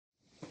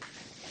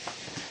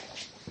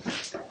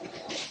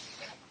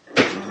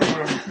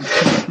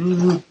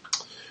Hello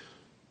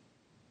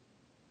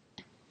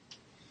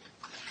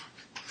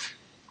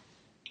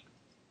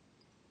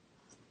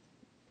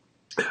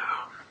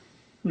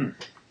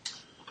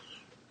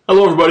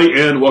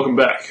everybody and welcome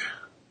back.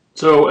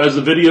 So as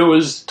the video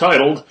is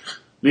titled,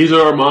 these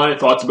are my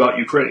thoughts about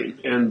Ukraine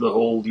and the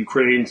whole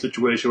Ukraine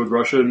situation with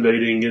Russia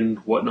invading and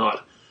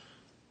whatnot.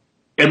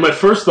 And my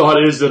first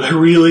thought is that I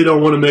really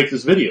don't want to make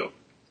this video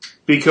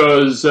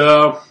because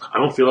I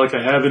don't feel like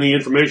I have any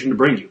information to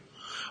bring you.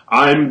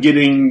 I'm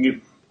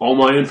getting all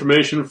my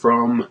information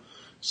from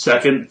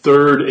second,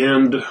 third,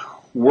 and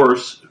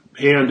worse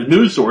hand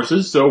news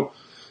sources, so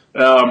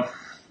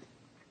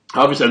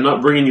obviously I'm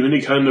not bringing you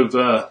any kind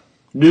of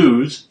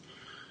news.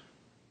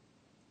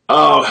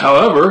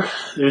 However,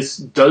 this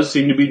does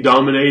seem to be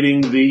dominating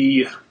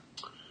the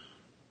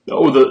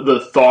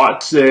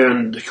thoughts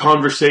and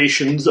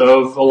conversations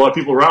of a lot of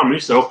people around me,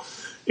 so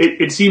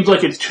it seems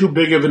like it's too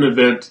big of an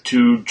event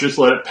to just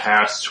let it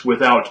pass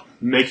without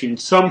making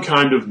some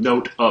kind of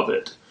note of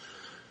it.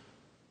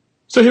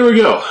 So here we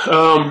go.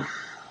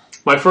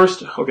 My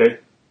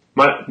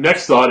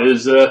next thought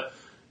is,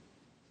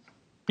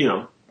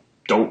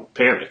 don't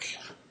panic.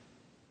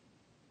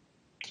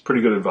 It's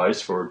pretty good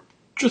advice for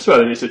just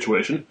about any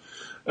situation.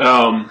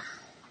 And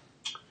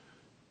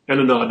a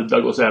nod to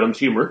Douglas Adams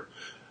humor.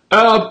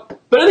 But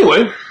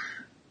anyway,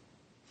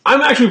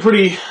 I'm actually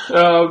pretty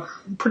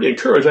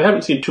encouraged. I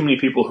haven't seen too many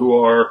people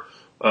who are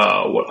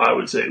what I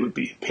would say would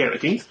be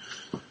panicking.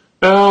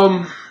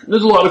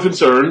 There's a lot of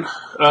concern,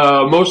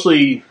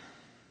 mostly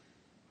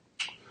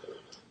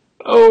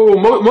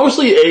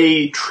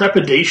a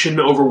trepidation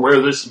over where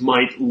this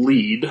might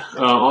lead.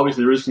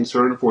 Obviously, there is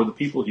concern for the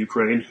people of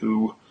Ukraine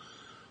who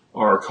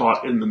are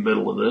caught in the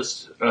middle of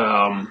this.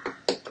 But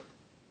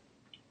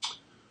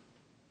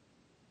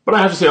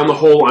I have to say, on the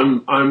whole,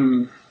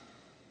 I'm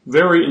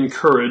very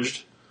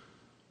encouraged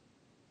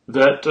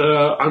that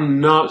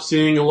I'm not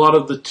seeing a lot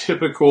of the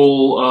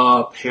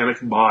typical panic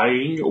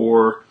buying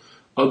or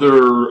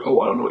other,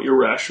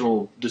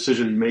 irrational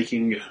decision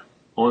making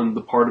on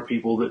the part of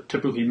people that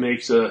typically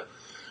makes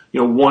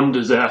one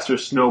disaster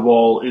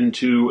snowball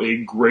into a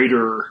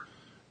greater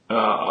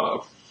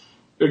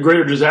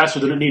disaster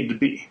than it needed to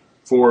be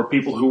for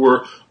people who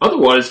were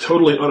otherwise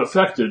totally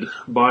unaffected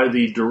by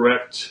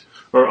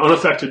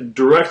unaffected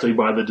directly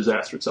by the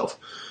disaster itself.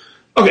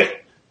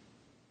 Okay.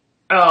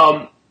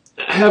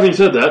 Having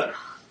said that,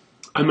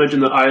 I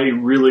mentioned that I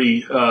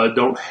really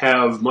don't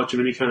have much of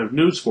any kind of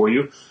news for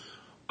you.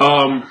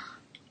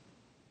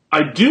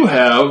 I do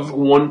have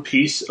one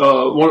piece,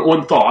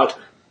 one thought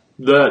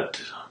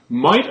that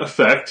might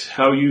affect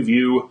how you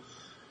view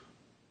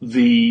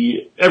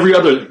every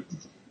other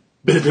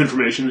bit of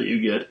information that you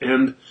get,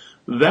 and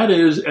that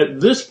is, at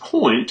this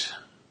point,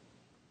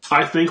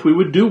 I think we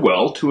would do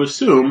well to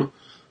assume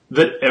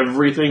that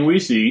everything we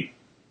see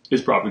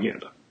is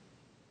propaganda.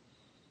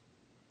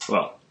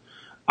 Well,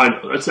 I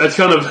know, that's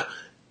actually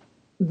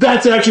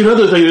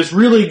another thing that's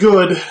really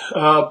good,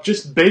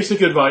 just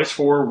basic advice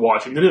for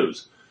watching the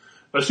news.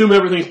 Assume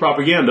everything's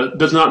propaganda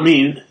does not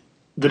mean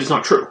that it's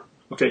not true,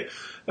 okay?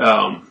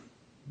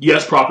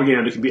 Yes,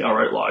 propaganda can be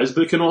outright lies,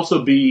 but it can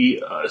also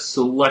be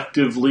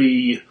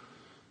selectively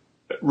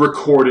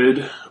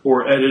recorded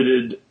or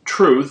edited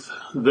truth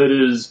that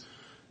is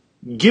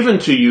given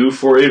to you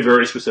for a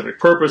very specific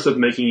purpose of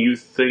making you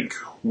think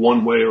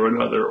one way or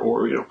another,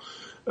 or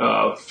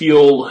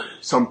feel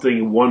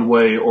something one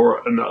way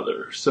or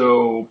another.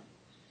 So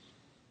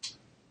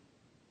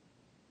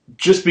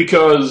just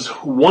because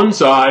one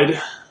side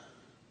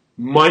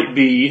might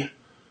be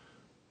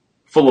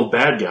full of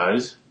bad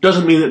guys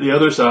doesn't mean that the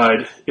other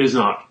side is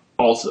not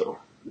also.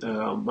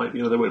 Might be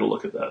another way to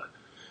look at that.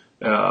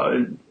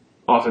 And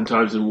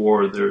oftentimes in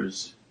war,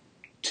 there's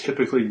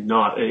typically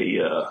not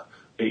a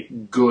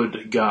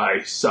good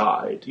guy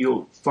side.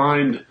 You'll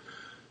find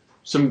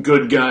some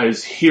good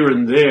guys here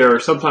and there,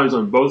 sometimes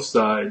on both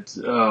sides.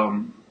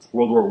 World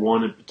War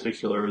I in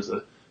particular is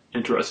an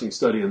interesting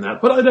study in that,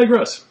 but I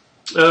digress.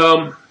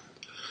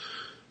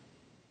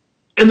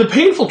 And the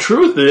painful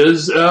truth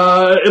is,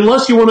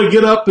 unless you want to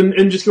get up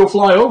and just go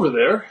fly over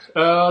there,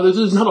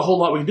 there's not a whole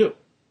lot we can do.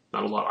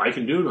 Not a lot I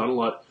can do, not a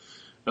lot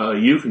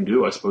you can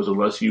do, I suppose,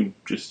 unless you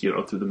just,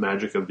 through the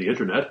magic of the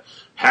internet,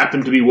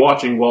 happen to be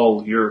watching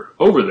while you're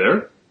over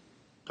there.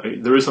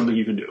 There is something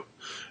you can do.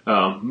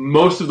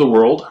 Most of the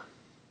world,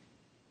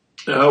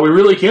 we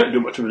really can't do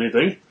much of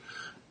anything.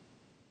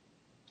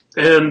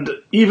 And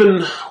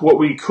even what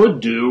we could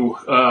do,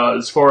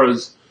 as far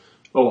as,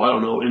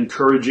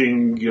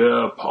 encouraging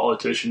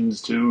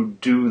politicians to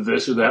do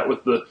this or that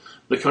with the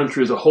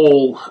country as a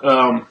whole,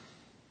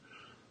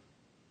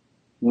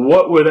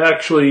 what would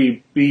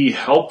actually be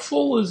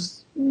helpful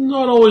is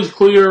not always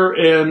clear,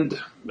 and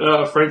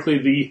frankly,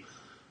 the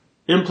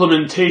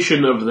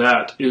implementation of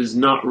that is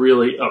not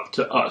really up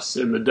to us,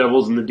 and the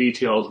devil's in the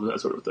details and that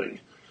sort of thing.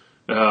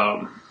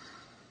 That's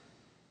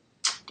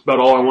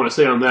about all I want to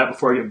say on that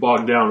before I get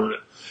bogged down in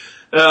it.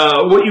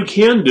 What you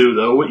can do,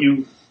 though, what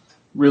you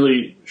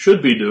really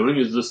should be doing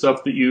is the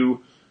stuff that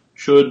you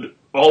should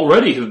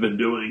already have been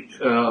doing.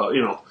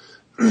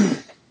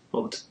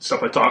 well, the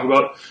stuff I talk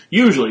about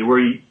usually, where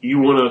you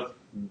want to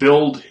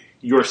build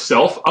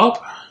yourself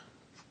up,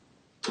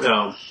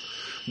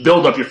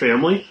 build up your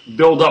family,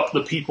 build up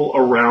the people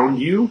around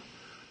you,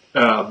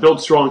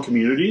 build strong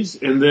communities,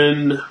 and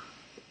then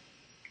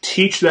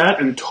teach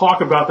that and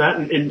talk about that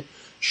and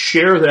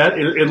share that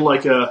in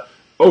like a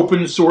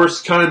open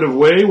source kind of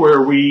way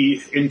where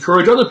we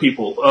encourage other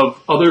people of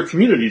other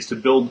communities to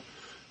build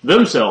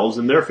themselves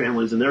and their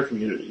families and their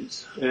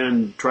communities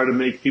and try to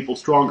make people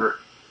stronger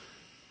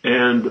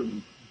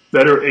and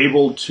better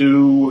able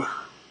to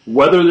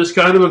weather this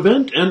kind of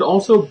event and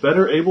also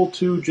better able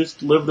to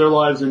just live their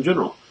lives in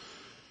general.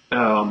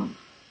 I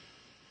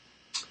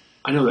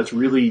know that's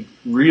really,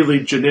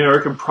 really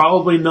generic and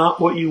probably not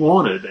what you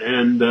wanted,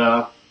 and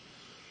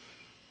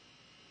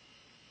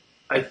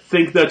I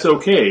think that's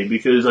okay,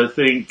 because I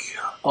think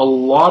a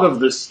lot of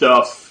this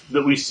stuff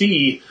that we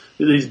see,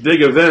 these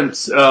big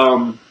events,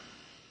 can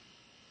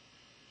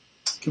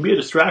be a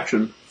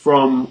distraction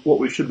from what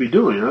we should be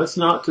doing. And that's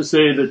not to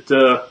say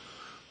that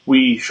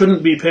we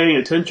shouldn't be paying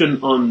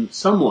attention on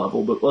some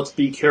level, but let's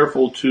be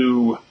careful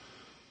to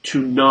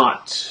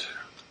not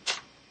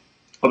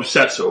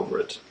obsess over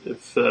it,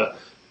 if that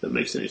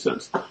makes any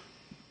sense.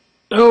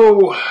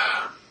 Oh,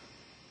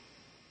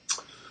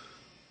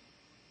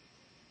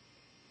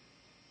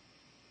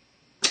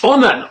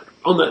 on that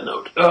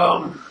note,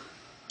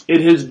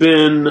 it has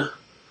been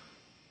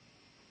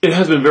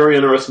very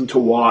interesting to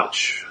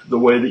watch the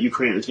way that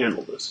Ukrainians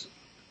handled this.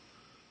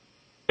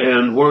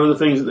 And one of the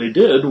things that they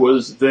did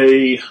was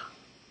they,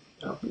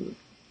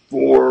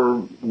 for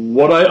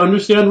what I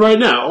understand right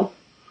now,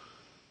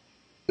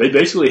 they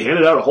basically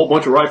handed out a whole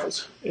bunch of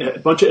rifles, a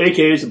bunch of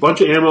AKs, a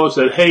bunch of ammo,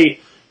 said, hey,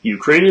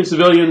 Ukrainian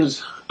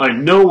civilians, I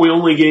know we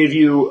only gave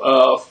you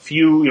a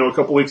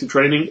couple weeks of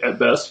training at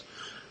best,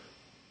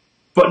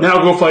 but now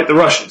go fight the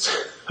Russians.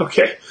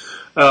 Okay.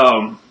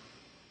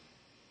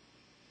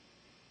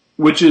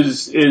 Which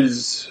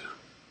is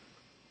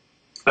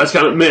that's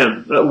kind of,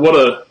 man,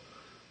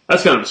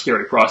 that's kind of a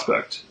scary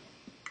prospect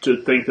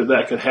to think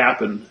that could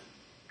happen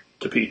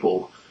to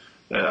people.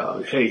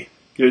 Hey,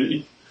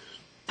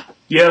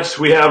 yes,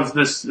 we have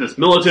this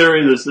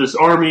military, this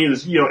army,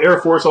 this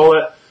Air Force, all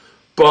that,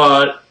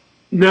 but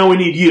now we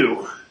need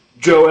you,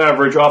 Joe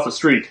Average off the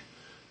street.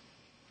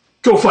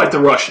 Go fight the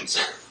Russians.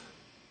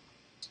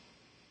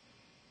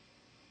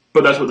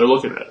 But that's what they're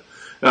looking at.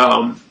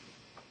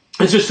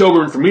 It's just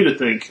sobering for me to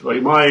think,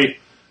 like my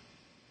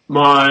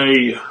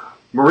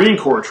Marine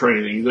Corps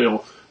training,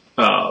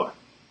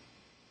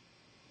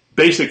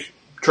 basic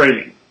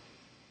training,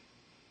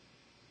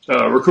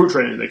 recruit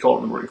training, they call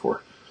it in the Marine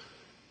Corps.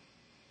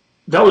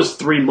 That was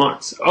 3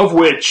 months, of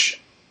which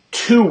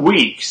 2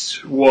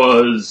 weeks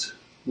was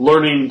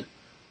learning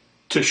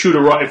to shoot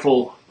a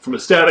rifle from a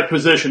static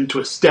position to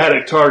a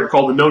static target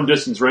called the known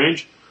distance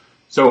range.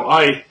 So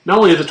not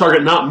only is the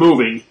target not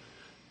moving,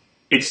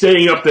 it's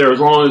staying up there as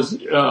long as,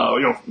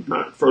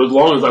 not for as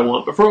long as I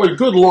want, but for a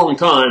good long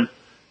time.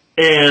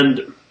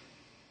 And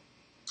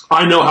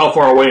I know how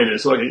far away it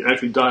is, so I can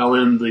actually dial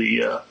in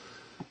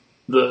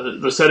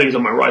the settings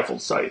on my rifle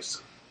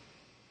sights.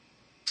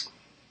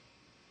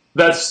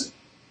 That's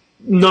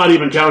not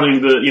even counting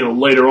the,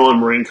 later on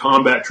Marine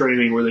combat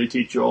training where they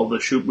teach you all the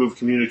shoot, move,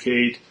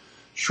 communicate,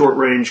 short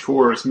range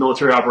course,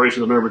 military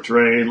operations on urban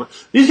terrain.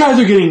 These guys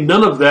are getting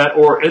none of that,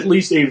 or at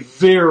least a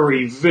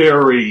very,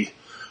 very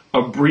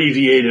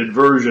abbreviated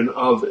version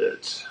of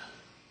it.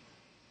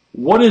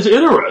 What is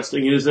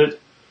interesting is that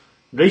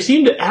they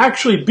seem to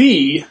actually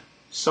be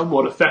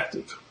somewhat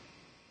effective.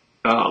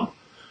 My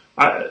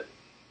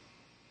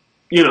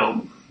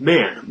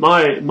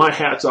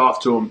hat's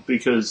off to them,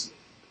 because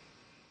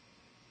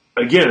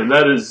again,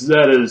 that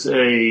is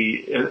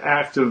an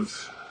act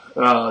of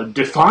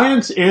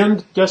defiance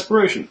and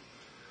desperation,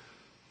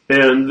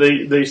 and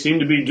they seem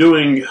to be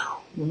doing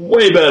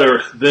way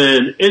better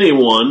than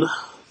anyone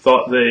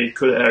thought they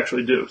could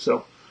actually do.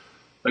 So,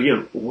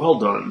 again, well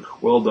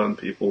done,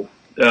 people.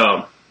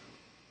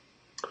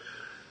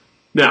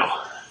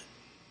 Now,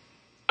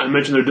 I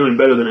mentioned they're doing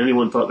better than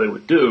anyone thought they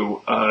would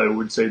do. I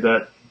would say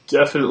that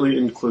definitely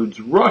includes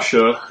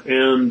Russia,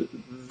 and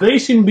they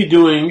seem to be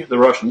doing, the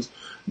Russians,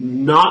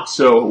 not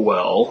so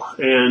well,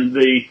 and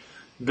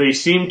they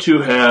seem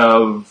to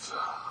have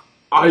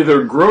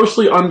either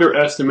grossly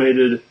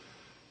underestimated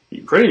the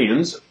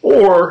Ukrainians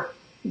or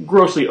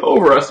grossly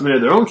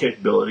overestimated their own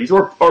capabilities,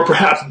 or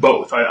perhaps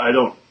both. I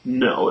don't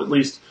know. At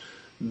least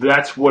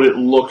that's what it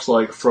looks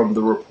like from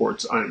the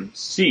reports I'm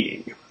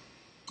seeing.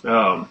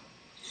 The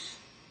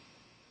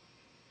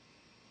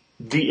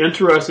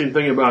interesting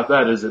thing about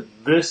that is that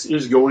this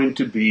is going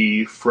to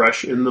be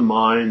fresh in the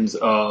minds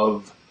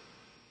of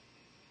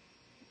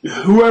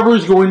whoever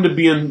is going to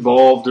be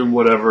involved in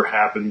whatever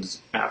happens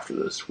after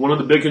this. One of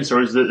the big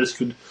concerns is that this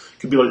could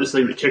be like this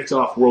thing that kicks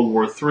off World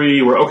War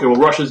III, where, okay, well,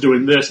 Russia's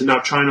doing this, and now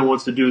China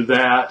wants to do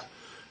that.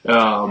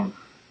 Taiwan,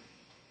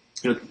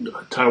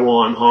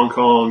 Hong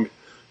Kong,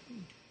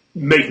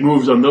 make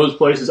moves on those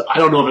places. I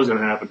don't know if it's going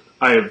to happen.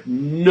 I have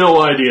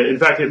no idea. In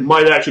fact, it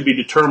might actually be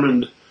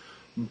determined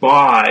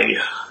by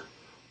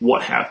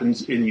what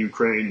happens in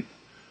Ukraine.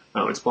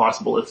 It's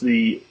possible if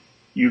the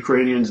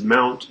Ukrainians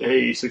mount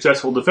a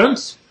successful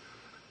defense,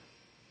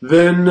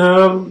 then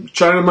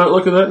China might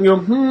look at that and go,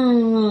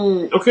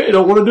 okay, I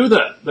don't want to do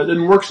that. That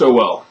didn't work so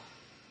well.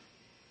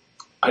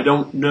 I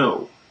don't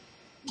know.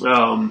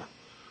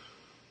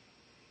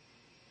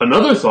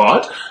 Another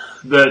thought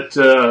that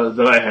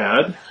I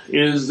had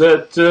is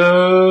that,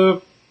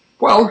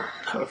 well,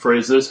 how to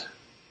phrase this?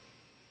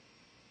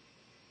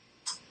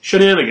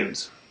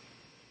 Shenanigans.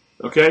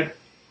 Okay?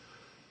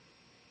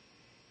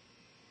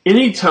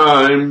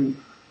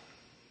 Anytime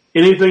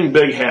anything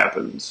big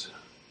happens,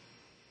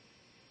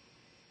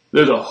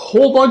 there's a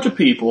whole bunch of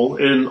people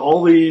in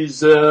all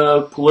these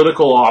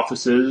political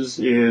offices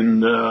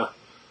in,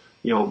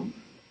 around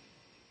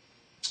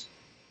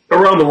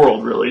the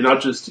world, really,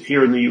 not just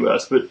here in the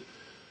U.S., but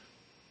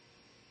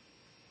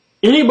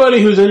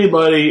anybody who's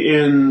anybody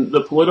in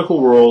the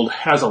political world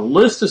has a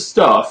list of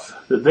stuff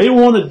that they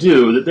want to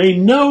do that they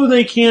know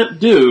they can't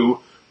do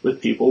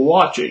with people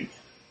watching.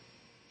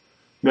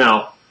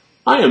 Now,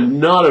 I am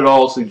not at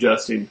all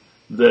suggesting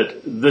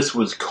that this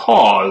was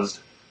caused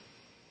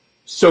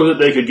so that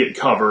they could get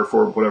cover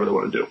for whatever they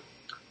want to do.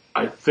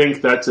 I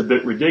think that's a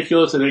bit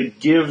ridiculous, and it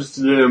gives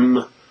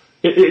them,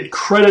 it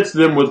credits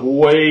them with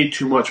way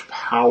too much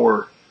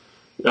power,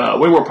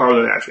 way more power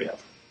than they actually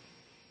have.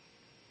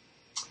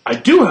 I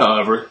do,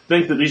 however,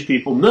 think that these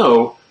people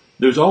know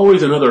there's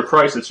always another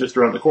crisis just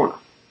around the corner.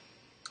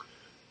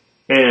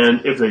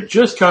 And if they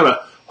just kind of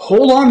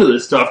hold on to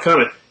this stuff,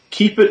 kind of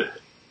keep it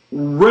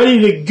ready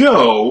to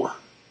go,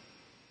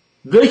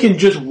 they can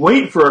just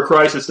wait for a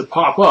crisis to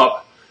pop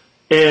up,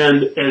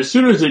 and as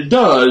soon as it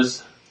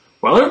does,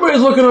 while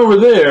everybody's looking over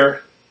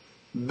there,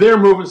 they're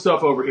moving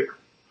stuff over here.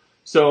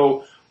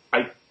 So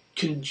I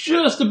can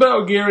just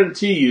about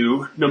guarantee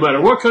you, no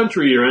matter what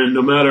country you're in,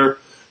 no matter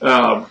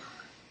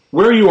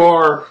where you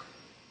are,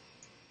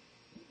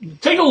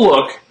 take a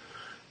look,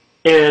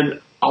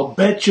 and I'll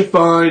bet you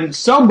find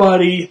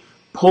somebody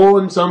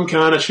pulling some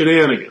kind of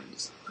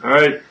shenanigans. All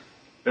right?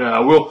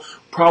 We'll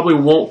probably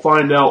won't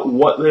find out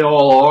what they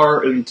all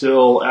are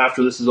until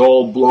after this is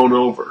all blown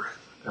over.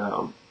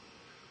 But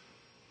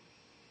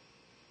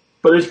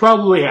it's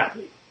probably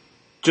happening,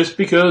 just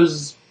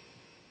because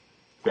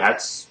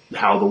that's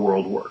how the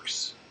world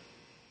works.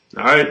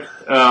 All right?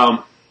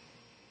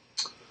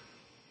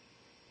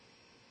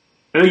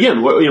 And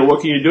again,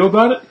 what can you do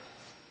about it?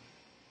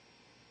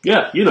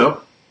 Yeah,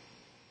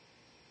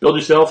 build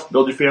yourself,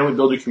 build your family,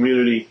 build your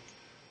community.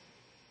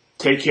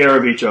 Take care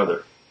of each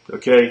other,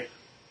 okay?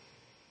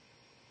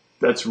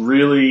 That's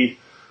really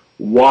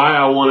why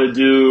I want to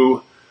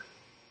do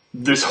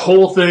this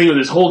whole thing, or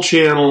this whole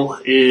channel,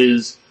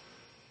 is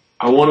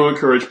I want to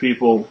encourage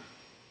people,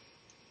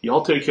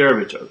 y'all take care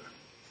of each other.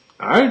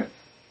 All right?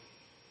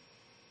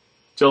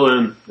 Till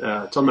then,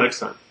 till next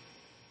time.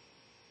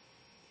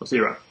 I'll see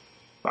you around.